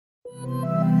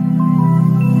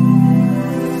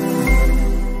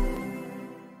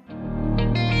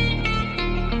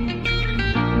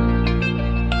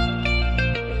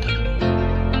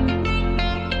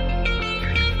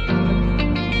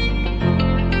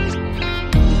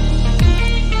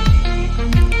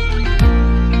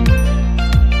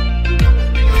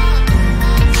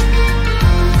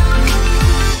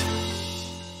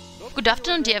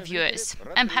afternoon, dear viewers.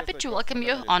 I'm happy to welcome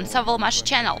you on Sovelmash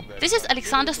channel. This is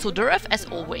Alexander Sudorov, as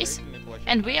always,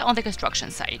 and we are on the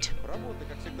construction site.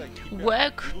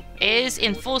 Work is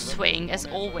in full swing, as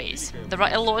always. There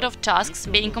are a lot of tasks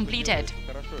being completed.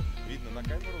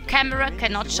 Camera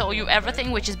cannot show you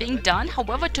everything which is being done,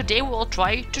 however today we will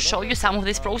try to show you some of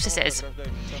these processes.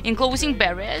 Enclosing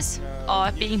barriers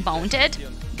are being mounted.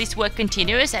 This work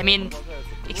continues,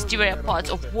 exterior parts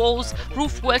of walls,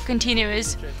 roof work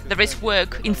continues, there is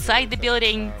work inside the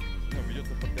building,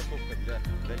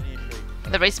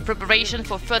 there is preparation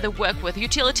for further work with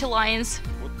utility lines.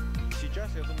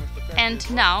 And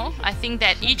now I think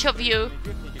that each of you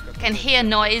can hear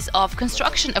noise of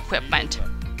construction equipment.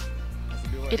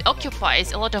 It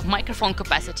occupies a lot of microphone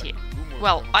capacity.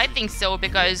 Well, I think so,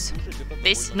 because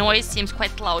this noise seems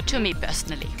quite loud to me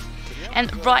personally.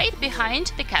 And right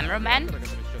behind the cameraman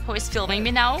who is filming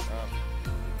me now,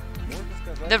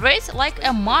 there is like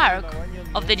a mark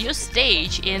of the new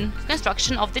stage in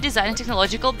construction of the Design and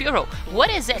Technological Bureau. What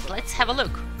is it? Let's have a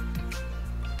look.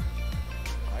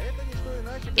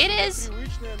 It is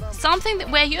something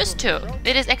that we're used to.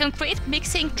 It is a concrete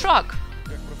mixing truck.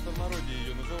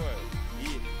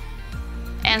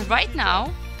 And right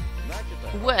now,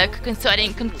 work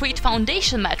concerning concrete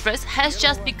foundation mattress has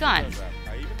just begun.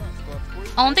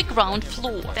 On the ground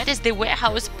floor, that is the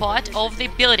warehouse part of the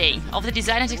building of the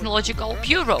Design and Technological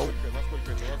Bureau.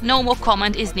 No more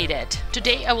comment is needed.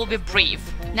 Today I will be brief.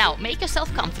 Now make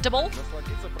yourself comfortable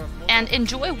and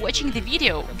enjoy watching the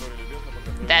video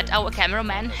that our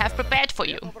cameramen have prepared for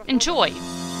you. Enjoy!